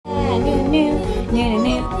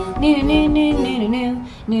What's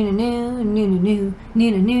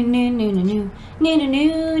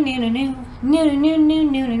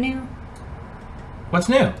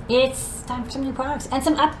new? It's time for some new products and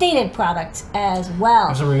some updated products as well.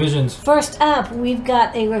 There's some revisions. First up, we've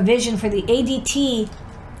got a revision for the ADT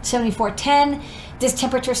 7410. This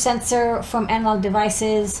temperature sensor from Analog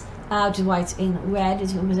Devices, which is why it's in red.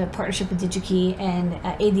 It was a partnership with DigiKey and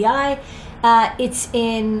ADI. It's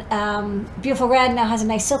in beautiful red, now has a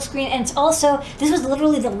nice silk screen, and it's also, this was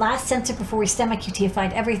literally the last sensor before we Stemma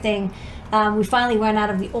QT-ified everything. We finally ran out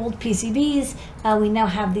of the old PCBs. We now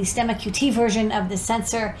have the Stemma QT version of this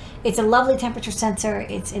sensor. It's a lovely temperature sensor.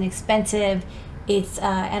 It's inexpensive. It's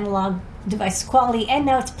Analog Devices quality, and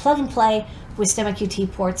now it's plug and play with Stemma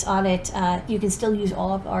QT ports on it. You can still use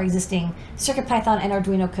all of our existing CircuitPython and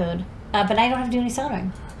Arduino code, but I don't have to do any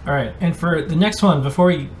soldering. All right, and for the next one, before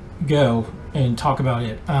we go and talk about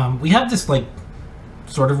it, we have this like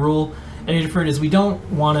sort of rule at Adafruit is we don't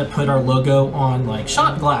want to put our logo on like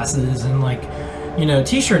shot glasses and like, you know,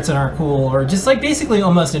 t-shirts that aren't cool, or just like basically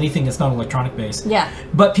almost anything that's not electronic based. Yeah.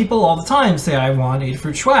 But people all the time say, I want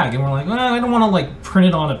Adafruit swag, and we're like, well, I don't want to like print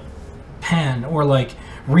it on a pen or like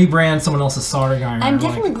rebrand someone else's soldering iron. I'm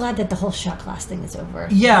definitely glad that the whole shot glass thing is over.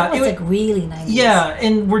 Yeah, it's like really nice. Yeah,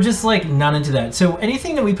 and we're just like not into that. So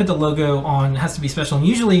anything that we put the logo on has to be special, and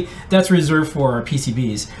usually that's reserved for our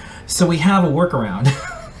PCBs. So we have a workaround,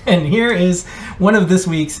 and here is one of this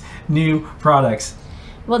week's new products.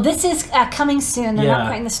 Well, this is coming soon. They're not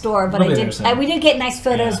quite in the store, but we did get nice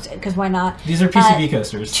photos because why not? These are PCB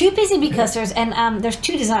coasters. Two PCB coasters, and there's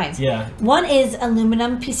two designs. Yeah. One is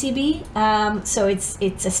aluminum PCB, so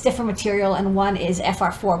it's a stiffer material, and one is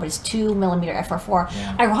FR4, but it's 2mm FR4.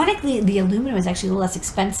 Yeah. Ironically, the aluminum is actually a little less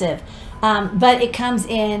expensive, but it comes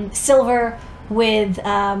in silver with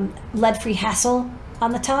lead-free hassle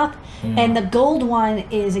on the top, and the gold one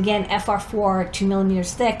is again FR4,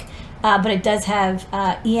 2mm thick. But it does have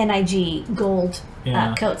ENIG gold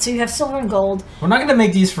coat. So you have silver and gold. We're not going to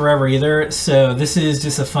make these forever either, so this is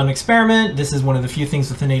just a fun experiment. This is one of the few things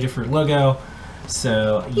with an Adafruit logo.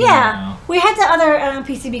 So, yeah. We had the other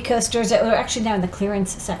PCB coasters that were actually down in the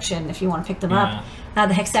clearance section if you want to pick them up.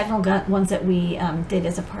 The hexagonal ones that we did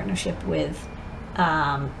as a partnership with,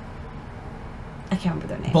 I can't remember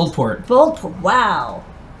their names. Boldport. Boldport, wow.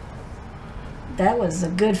 That was a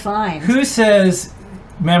good find. Who says...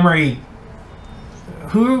 memory.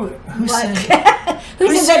 Who said?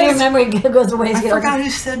 who said that your memory goes away? I forgot who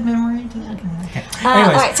said memory. Okay.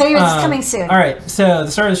 All right, so yours is coming soon. All right, so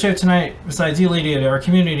the start of the show tonight, besides you, lady, our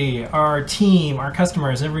community, our team, our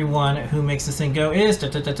customers, everyone who makes this thing go is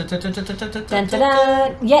yet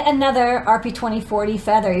another RP2040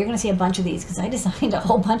 feather. You're going to see a bunch of these because I designed a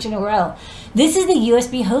whole bunch in a row. This is the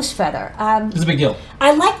USB host feather. This is a big deal.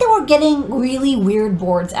 I like that we're getting really weird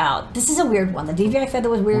boards out. This is a weird one. The DVI feather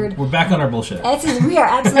was weird. We're back on our bullshit. We are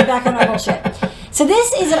absolutely back on our bullshit. So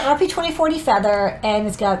this is an RP2040 feather, and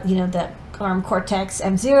it's got, you know, the ARM Cortex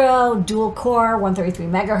M0, dual core, 133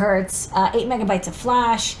 megahertz, 8 megabytes of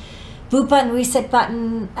flash, boot button, reset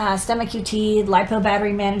button, Stemma QT, LiPo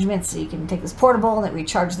battery management, so you can take this portable and it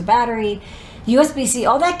recharges the battery, USB-C,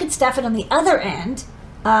 all that good stuff. And on the other end,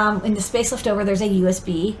 in the space left over, there's a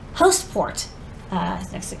USB host port.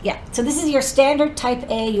 So this is your standard Type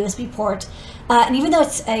A USB port. And even though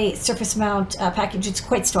it's a surface mount package, it's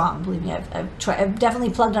quite strong. Believe me, I've definitely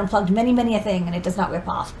plugged and unplugged many a thing, and it does not rip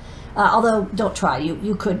off. Although, don't try.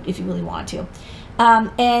 You could if you really wanted to.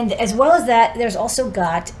 And as well as that, there's also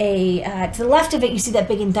got a, to the left of it, you see that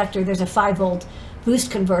big inductor. There's a 5-volt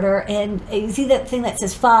boost converter. And you see that thing that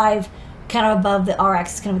says 5 kind of above the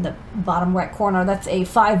RX, kind of in the bottom right corner. That's a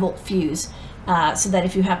 5-volt fuse. So that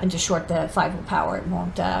if you happen to short the 5-volt power, it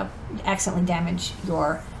won't accidentally damage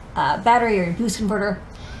your battery or your boost converter.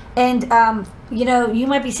 And, you know, you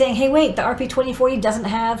might be saying, hey, wait, the RP2040 doesn't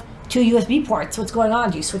have 2 USB ports. What's going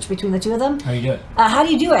on? Do you switch between the 2 of them? How do you do it? How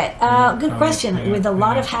do you do it? Good question, with a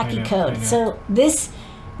lot of hacky code. So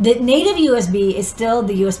the native USB is still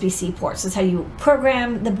the USB-C ports. This is how you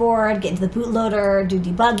program the board, get into the bootloader, do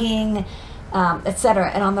debugging, etc.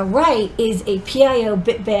 And on the right is a PIO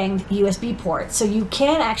bit-banged USB port. So you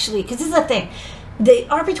can actually, because this is the thing, the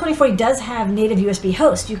RP2040 does have native USB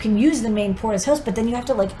host. You can use the main port as host, but then you have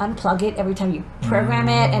to like unplug it every time you program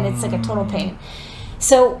it, and it's like a total pain.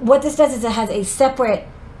 So what this does is it has a separate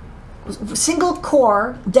single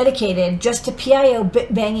core dedicated just to PIO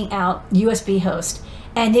bit banging out USB host,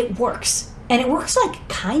 and it works. And it works like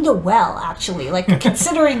kind of well, actually. Like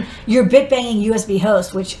considering your bit banging USB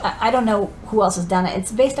host, which I don't know who else has done it.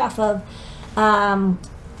 It's based off of, I'm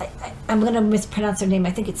going to mispronounce their name.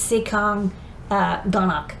 I think it's Sekong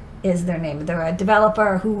Ganak. is their name. They're a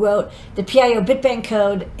developer who wrote the PIO bitbang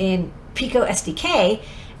code in Pico SDK,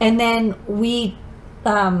 and then we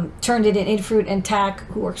turned it in Adafruit, and TAC,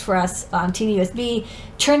 who works for us on TinyUSB,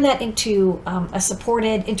 turned that into a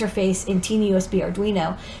supported interface in TinyUSB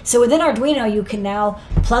Arduino. So within Arduino, you can now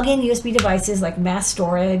plug in USB devices like mass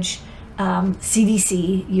storage,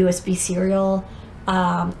 CDC, USB serial,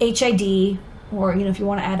 HID, or if you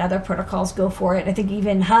want to add other protocols, go for it. I think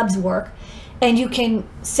even hubs work. And you can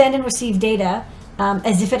send and receive data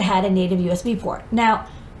as if it had a native USB port. Now,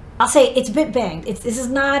 I'll say it's bit banged. This is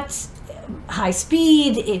not high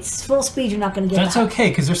speed, it's full speed, you're not going to get That's okay,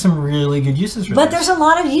 because there's some really good uses for But there's a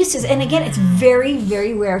lot of uses, and again, it's very,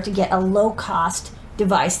 very rare to get a low-cost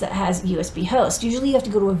device that has USB host. Usually you have to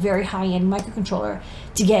go to a very high-end microcontroller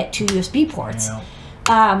to get 2 USB ports.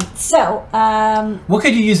 What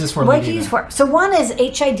could you use this for? What could you use for? So one is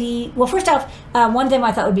HID. Well, first off, one demo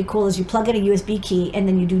I thought would be cool is you plug in a USB key, and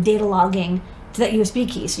then you do data logging to that USB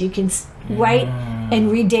key, so you can write and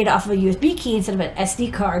read data off of a USB key instead of an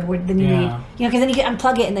SD card, where then you read, because then you can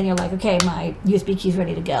unplug it, and then you're like, okay, my USB key is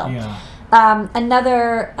ready to go.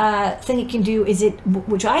 Another thing you can do is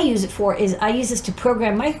which I use it for, is I use this to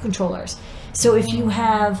program microcontrollers. So if you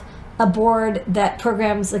have a board that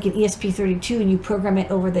programs like an ESP32 and you program it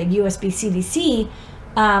over the USB CDC,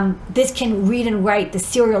 this can read and write the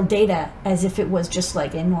serial data as if it was just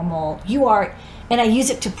like a normal UART, and I use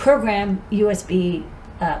it to program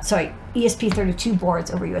ESP32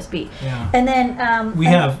 boards over USB. And then we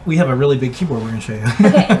have a really big keyboard we're going to show you.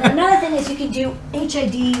 Okay, and another thing is you can do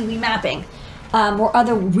HID remapping or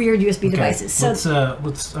other weird USB devices. So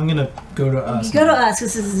I'm going to go to us. Go to us.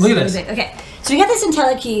 This is Look at this. Big. Okay, so you got this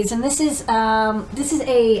IntelliKeys, and this is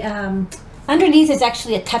a underneath is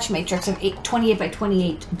actually a touch matrix of 28 by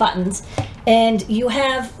 28 buttons, and you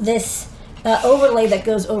have this overlay that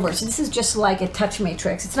goes over. So this is just like a touch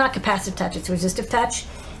matrix. It's not capacitive touch, it's resistive touch,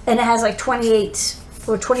 and it has like 28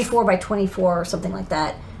 or 24 by 24 or something like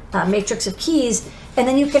that matrix of keys, and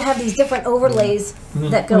then you can have these different overlays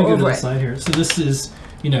that go over to the it. side here. So this is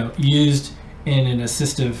used in an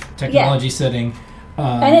assistive technology setting,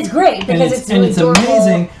 and it's great because it's really durable.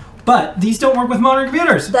 Amazing. But these don't work with modern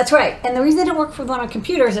computers. That's right. And the reason they don't work with modern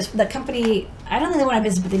computers is the company, I don't think they went out of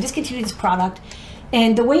business, but they discontinued this product.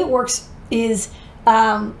 And the way it works is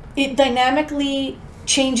it dynamically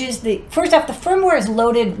changes first off, the firmware is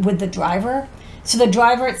loaded with the driver. So the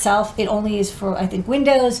driver itself, it only is for, I think,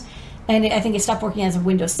 Windows. And I think it stopped working as of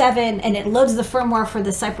Windows 7. And it loads the firmware for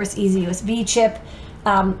the Cypress Easy USB chip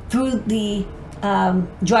through the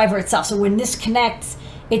driver itself. So when this connects,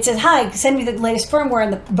 it says, hi, send me the latest firmware,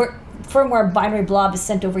 and the firmware binary blob is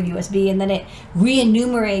sent over USB, and then it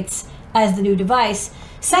re-enumerates as the new device.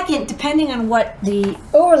 Second, depending on what the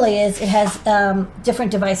overlay is, it has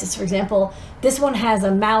different devices. For example, this one has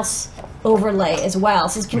a mouse overlay as well,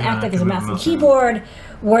 so it can act like as a mouse and keyboard,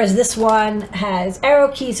 whereas this one has arrow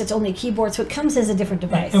keys, so it's only a keyboard, so it comes as a different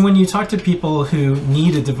device. And when you talk to people who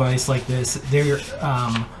need a device like this, they're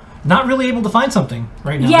not really able to find something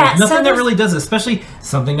right now. Yeah, There's nothing that really does it, especially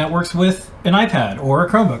something that works with an iPad or a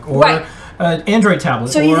Chromebook or an Android tablet.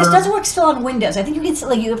 So this doesn't work still on Windows. I think you can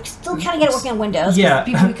still kind of get it working on Windows. Yeah,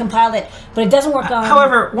 people who compiled it, but it doesn't work on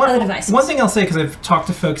other devices. One thing I'll say, because I've talked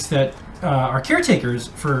to folks that are caretakers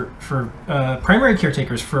for primary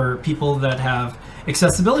caretakers for people that have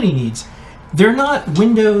accessibility needs. They're not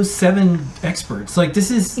Windows 7 experts. Like,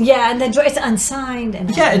 this is... Yeah, and it's unsigned.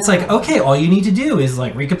 And it's like, okay, all you need to do is,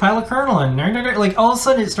 like, recompile a kernel, and like, all of a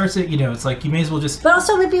sudden it starts to, it's like, you may as well just... But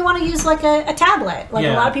also, maybe you want to use, like, a tablet. Like,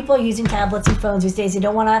 a lot of people are using tablets and phones these days. You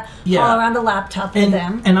don't want to haul around the laptop with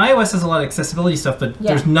them. And iOS has a lot of accessibility stuff, but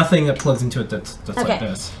there's nothing that plugs into it that's like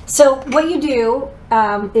this. So what you do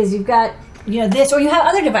is you've got, this, or you have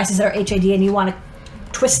other devices that are HID, and you want to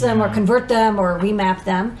twist them or convert them or remap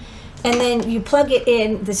them. And then you plug it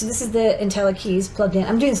in. This is the IntelliKeys plugged in.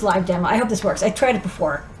 I'm doing this live demo. I hope this works. I tried it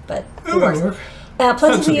before, but it works.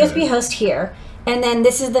 Plugs in the USB host here. And then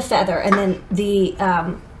this is the feather. And then the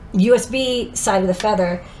USB side of the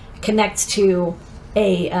feather connects to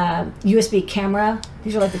a USB camera.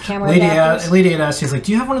 These are like the camera adapters. Lady had asked, she's like,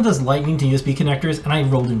 do you have one of those lightning to USB connectors? And I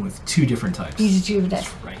rolled in with 2 different types. These are 2 different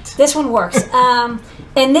types. Right. This one works.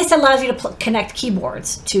 And this allows you to connect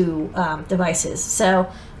keyboards to devices.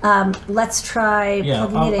 So let's try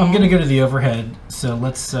plugging it in. I'm going to go to the overhead, so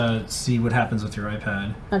let's see what happens with your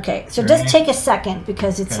iPad. Okay, so just take a second,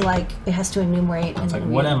 because it's like, it has to enumerate. It's like,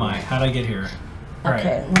 what am I? How'd I get here?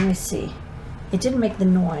 Okay, let me see. It didn't make the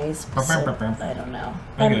noise, so I don't know.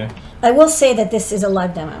 Okay. I will say that this is a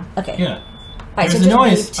live demo. Okay. Yeah. Right, There's so the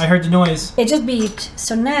it just noise. beeped. I heard the noise. It just beeped.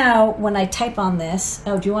 So now when I type on this,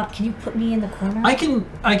 oh, can you put me in the corner? I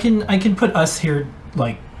can put us here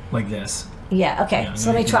like this. Yeah, okay. Yeah,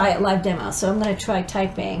 So let me try it live demo. So I'm going to try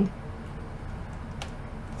typing.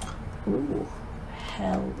 Ooh,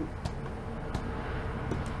 hello.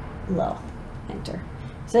 Enter.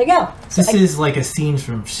 So there you go. So This is like a scene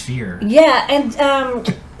from Sphere. Yeah, and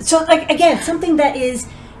so like again, something that is.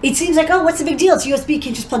 It seems like, oh, what's the big deal? It's USB, you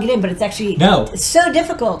can just plug it in, but it's actually it's so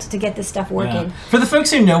difficult to get this stuff working. Yeah. For the folks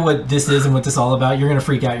who know what this is and what this is all about, you're going to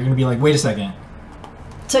freak out. You're going to be like, wait a second.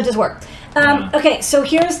 So it does work. Okay, so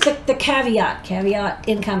here's the caveat. Caveat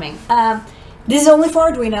incoming. This is only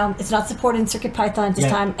for Arduino. It's not supported in CircuitPython at this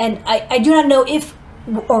time. And I do not know if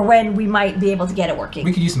or when we might be able to get it working.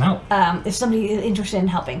 We could use some help. If somebody is interested in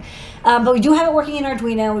helping. But we do have it working in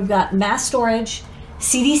Arduino. We've got mass storage,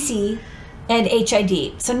 CDC, and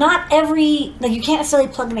HID. So not every, like you can't necessarily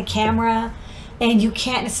plug in a camera, and you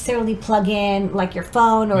can't necessarily plug in like your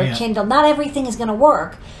phone or a Kindle. Not everything is going to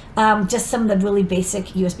work. Just some of the really basic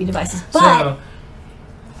USB devices. But so,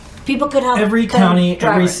 people could have every county,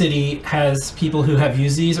 every city has people who have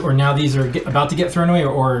used these, or now these are about to get thrown away,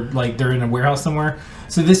 or like they're in a warehouse somewhere.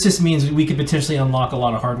 So this just means we could potentially unlock a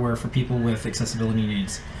lot of hardware for people with accessibility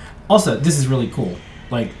needs. Also, this is really cool.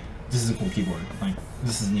 Like, this is a cool keyboard. Like,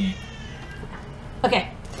 this is neat.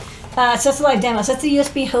 Okay, so that's a live demo. So that's the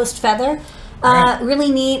USB host Feather.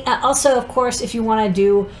 Really neat. Also, of course, if you want to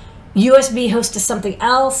do USB host to something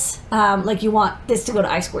else, like you want this to go to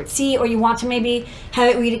I2C, or you want to maybe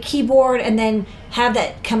have it read a keyboard and then have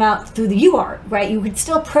that come out through the UART, right? You could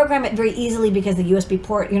still program it very easily because the USB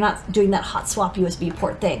port, you're not doing that hot swap USB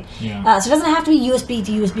port thing. Yeah. So it doesn't have to be USB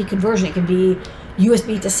to USB conversion. It can be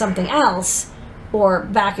USB to something else, or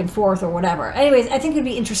back and forth, or whatever. Anyways, I think it'd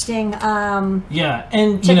be interesting. Yeah,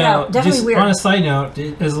 and check it out. Definitely just weird. On a side note,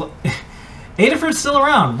 Adafruit's still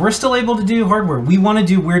around. We're still able to do hardware. We want to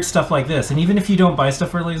do weird stuff like this, and even if you don't buy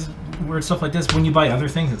stuff for weird stuff like this, when you buy other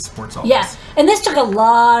things, it supports all this. And this took a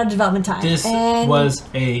lot of development time. This was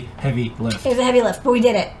a heavy lift. It was a heavy lift, but we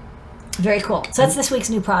did it. Very cool. So that's this week's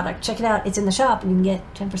new product. Check it out. It's in the shop, and you can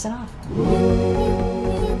get 10% off.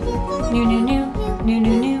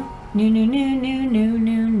 New.